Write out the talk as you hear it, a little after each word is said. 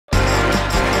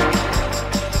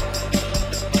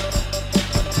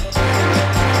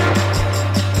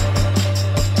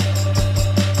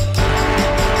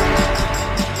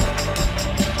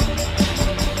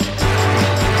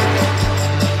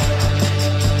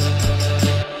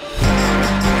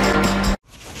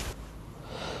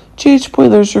GH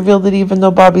Spoilers revealed that even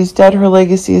though Bobbie's dead, her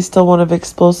legacy is still one of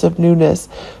explosive newness.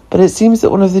 But it seems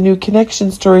that one of the new connection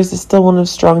stories is still one of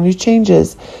strong new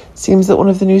changes. It seems that one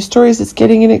of the new stories is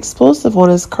getting an explosive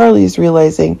one as Carly is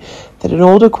realizing that an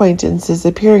old acquaintance is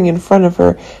appearing in front of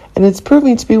her, and it's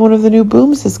proving to be one of the new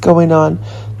booms that's going on.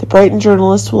 The Brighton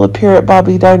journalist will appear at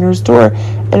Bobbie Diner's door,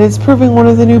 and it's proving one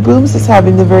of the new booms is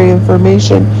having the very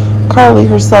information Carly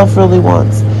herself really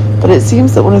wants. But it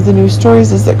seems that one of the new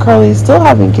stories is that Carly is still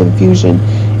having confusion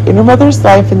in her mother's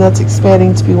life, and that's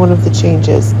expanding to be one of the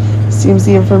changes. It seems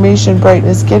the information Brighton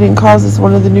is getting causes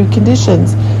one of the new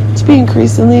conditions to be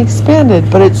increasingly expanded,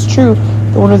 but it's true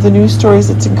that one of the new stories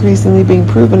that's increasingly being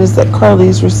proven is that Carly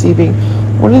is receiving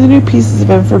one of the new pieces of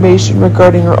information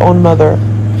regarding her own mother.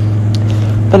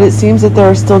 But it seems that there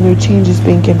are still new changes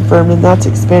being confirmed, and that's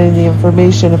expanding the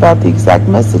information about the exact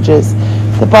messages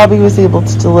that Bobbie was able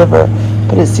to deliver.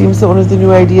 But it seems that one of the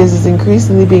new ideas is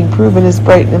increasingly being proven as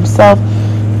Brighton himself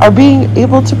are being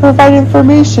able to provide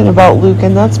information about Luke,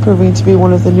 and that's proving to be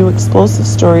one of the new explosive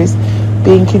stories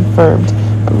being confirmed.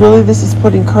 But really this is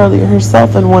putting Carly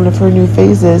herself in one of her new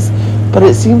phases, but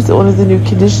it seems that one of the new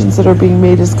conditions that are being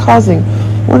made is causing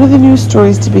one of the new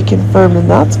stories to be confirmed, and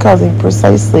that's causing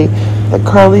precisely that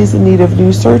Carly is in need of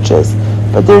new searches.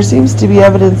 But there seems to be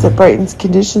evidence that Brighton's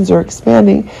conditions are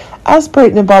expanding as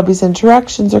Brighton and Bobbie's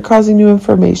interactions are causing new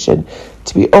information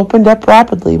to be opened up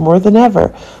rapidly more than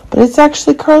ever. But it's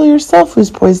actually Carly herself who's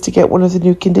poised to get one of the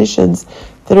new conditions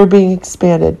that are being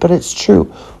expanded. But it's true,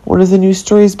 one of the new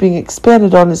stories being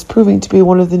expanded on is proving to be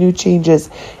one of the new changes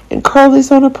in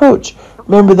Carly's own approach.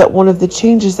 Remember that one of the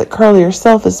changes that Carly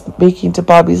herself is making to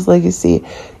Bobbie's legacy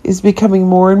is becoming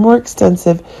more and more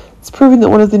extensive. It's proving that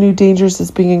one of the new dangers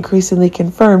is being increasingly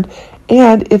confirmed,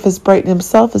 and if as Brighton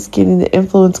himself is gaining the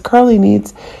influence Carly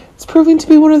needs, it's proving to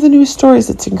be one of the new stories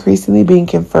that's increasingly being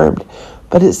confirmed.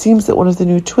 But it seems that one of the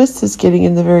new twists is getting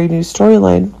in the very new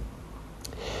storyline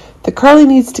that Carly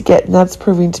needs to get, and that's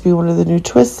proving to be one of the new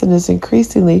twists and is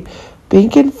increasingly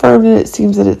being confirmed, and it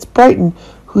seems that it's Brighton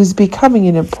who's becoming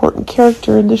an important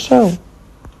character in the show.